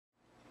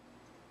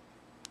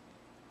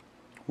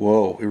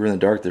Whoa, we were in the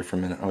dark there for a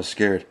minute. I was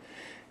scared.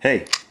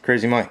 Hey,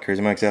 Crazy Mike,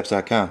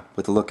 CrazyMikesapps.com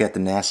with a look at the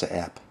NASA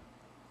app.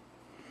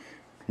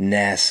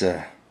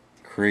 NASA.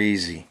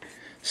 Crazy.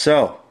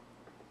 So,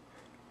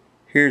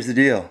 here's the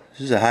deal.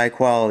 This is a high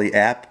quality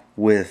app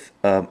with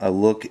a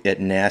look at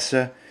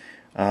NASA.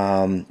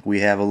 We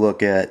have a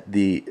look at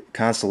the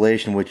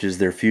Constellation, which is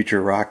their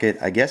future rocket.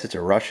 I guess it's a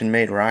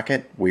Russian-made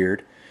rocket.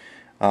 Weird.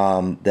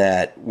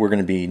 That we're going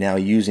to be now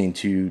using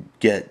to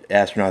get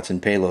astronauts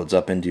and payloads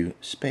up into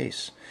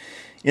space.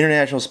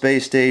 International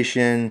Space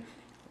Station,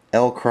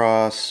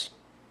 L-Cross,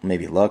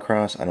 maybe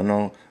La-Crosse, I don't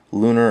know,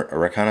 Lunar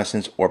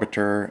Reconnaissance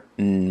Orbiter,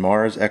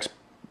 Mars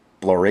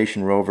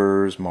Exploration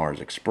Rovers,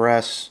 Mars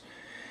Express,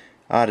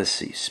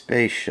 Odyssey,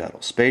 Space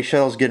Shuttle. Space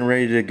Shuttle's getting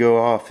ready to go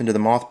off into the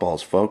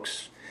mothballs,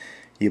 folks.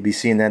 You'll be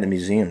seeing that in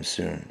museums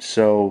soon.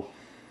 So,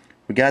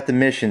 we got the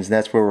missions, and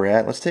that's where we're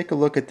at. Let's take a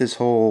look at this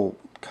whole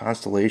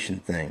Constellation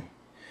thing.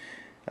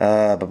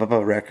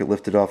 Rocket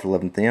lifted off at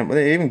 11th a.m. Well,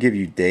 they even give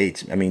you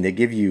dates. I mean, they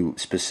give you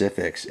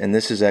specifics, and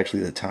this is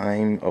actually the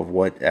time of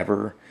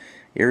whatever.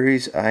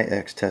 Ares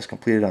IX test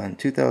completed on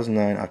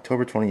 2009,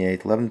 October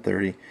 28th,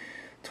 11:30,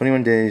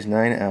 21 days,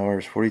 9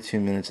 hours, 42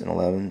 minutes,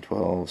 and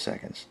 12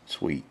 seconds.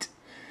 Sweet.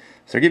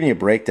 So they're giving you a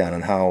breakdown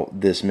on how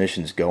this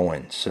mission's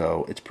going.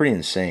 So it's pretty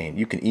insane.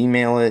 You can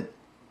email it.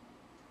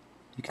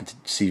 You can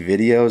see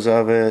videos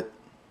of it.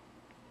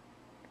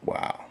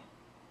 Wow.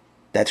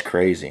 That's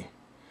crazy.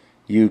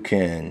 You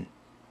can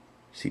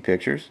see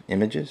pictures,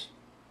 images.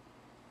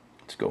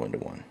 Let's go into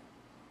one.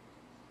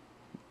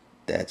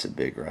 That's a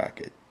big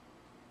rocket,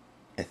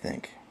 I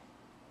think.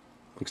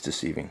 Looks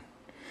deceiving.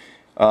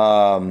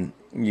 You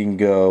can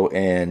go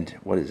and,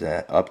 what is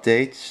that?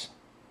 Updates.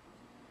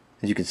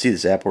 As you can see,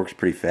 this app works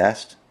pretty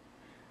fast.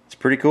 It's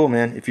pretty cool,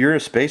 man. If you're a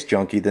space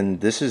junkie, then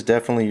this is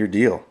definitely your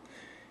deal.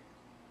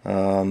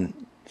 So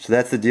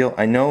that's the deal.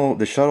 I know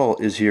the shuttle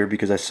is here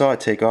because I saw it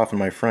take off in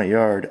my front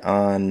yard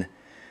on,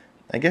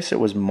 I guess it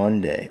was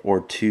Monday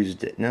or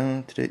Tuesday.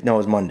 No, today. No, it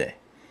was Monday.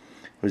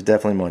 It was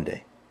definitely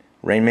Monday.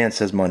 Rain Man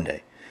says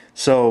Monday.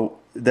 So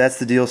that's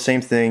the deal.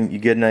 Same thing. You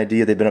get an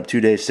idea. They've been up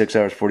 2 days, 6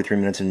 hours, 43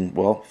 minutes, and,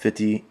 well,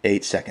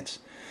 58 seconds.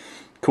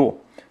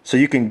 Cool. So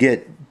you can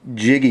get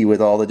jiggy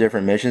with all the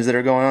different missions that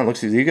are going on.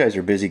 Looks like you guys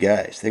are busy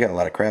guys. They got a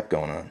lot of crap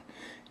going on.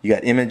 You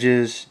got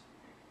images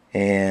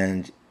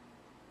and,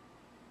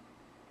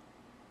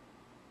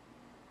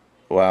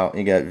 wow,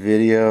 you got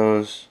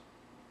videos.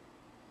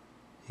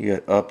 You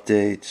got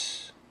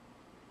updates.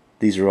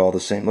 These are all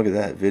the same. Look at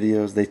that.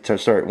 Videos. They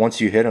start,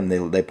 once you hit them,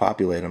 they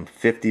populate them.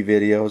 50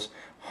 videos,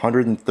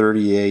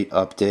 138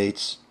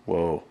 updates.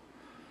 Whoa.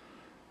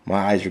 My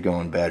eyes are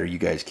going better. You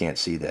guys can't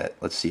see that.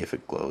 Let's see if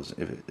it glows,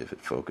 if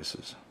it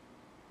focuses.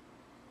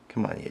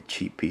 Come on, you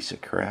cheap piece of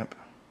crap.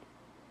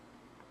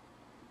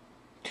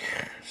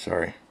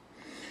 Sorry.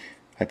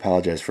 I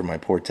apologize for my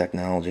poor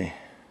technology.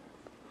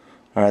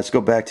 Alright, let's go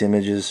back to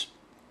images.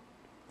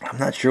 I'm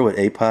not sure what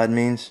APOD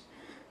means.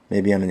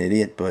 Maybe I'm an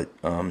idiot, but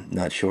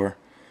not sure.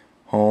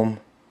 Home.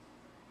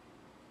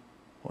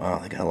 Wow,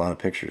 they got a lot of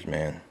pictures,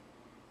 man.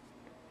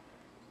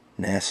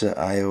 NASA,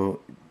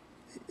 IO.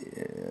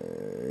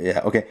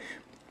 Yeah, okay.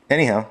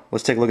 Anyhow,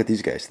 let's take a look at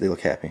these guys. They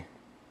look happy.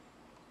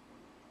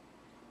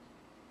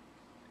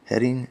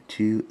 Heading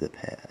to the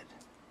pad.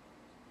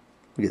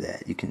 Look at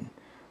that. You can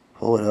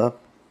pull it up.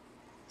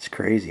 It's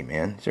crazy,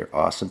 man. These are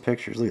awesome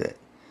pictures. Look at that.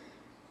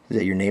 Is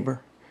that your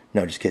neighbor?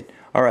 No, just kidding.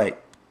 All right,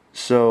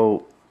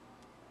 so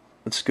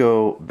let's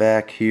go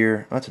back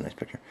here. Oh, that's a nice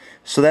picture.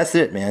 So that's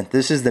it, man.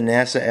 This is the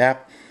NASA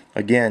app.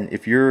 Again,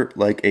 if you're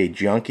like a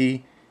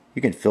junkie,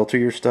 you can filter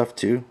your stuff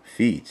too.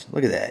 Feeds.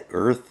 Look at that.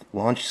 Earth,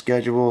 launch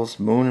schedules,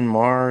 Moon and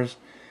Mars.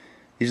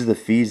 These are the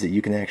feeds that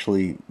you can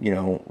actually,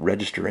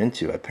 register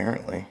into,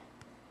 apparently.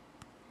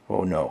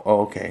 Oh, no.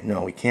 Oh, okay.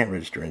 No, we can't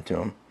register into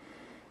them.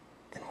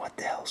 Then what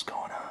the hell's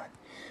going on?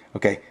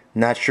 Okay,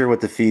 not sure what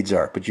the feeds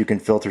are, but you can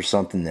filter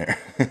something there.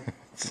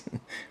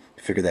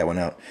 Figure that one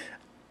out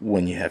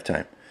when you have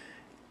time.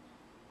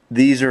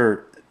 These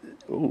are,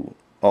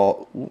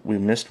 we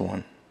missed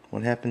one.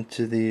 What happened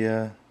to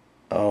the,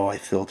 oh, I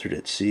filtered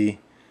it. See,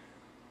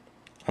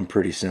 I'm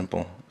pretty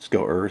simple. Let's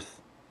go Earth.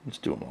 Let's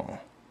do them all.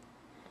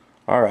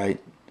 All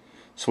right,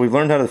 so we've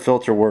learned how the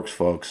filter works,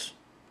 folks.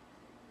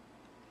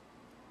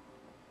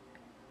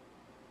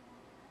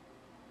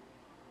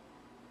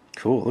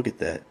 Cool, look at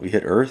that. We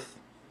hit Earth.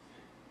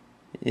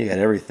 You got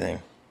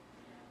everything.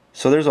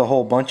 So there's a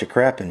whole bunch of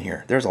crap in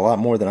here. There's a lot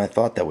more than I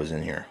thought that was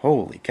in here.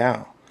 Holy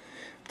cow.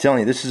 I'm telling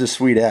you, this is a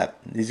sweet app.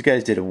 These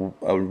guys did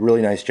a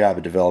really nice job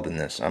of developing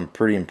this. I'm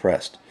pretty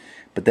impressed.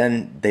 But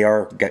then they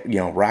are,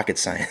 rocket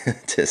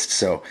scientists.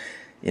 So,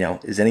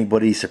 is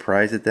anybody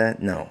surprised at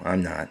that? No,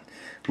 I'm not.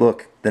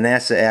 Look, the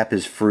NASA app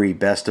is free,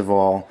 best of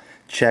all.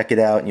 Check it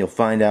out and you'll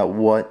find out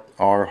what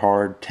our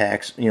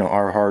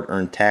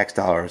hard-earned tax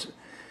dollars,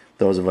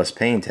 those of us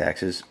paying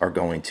taxes, are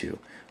going to.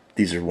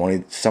 These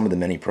are some of the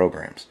many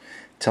programs.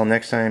 Till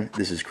next time,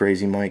 this is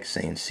Crazy Mike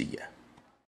saying see ya.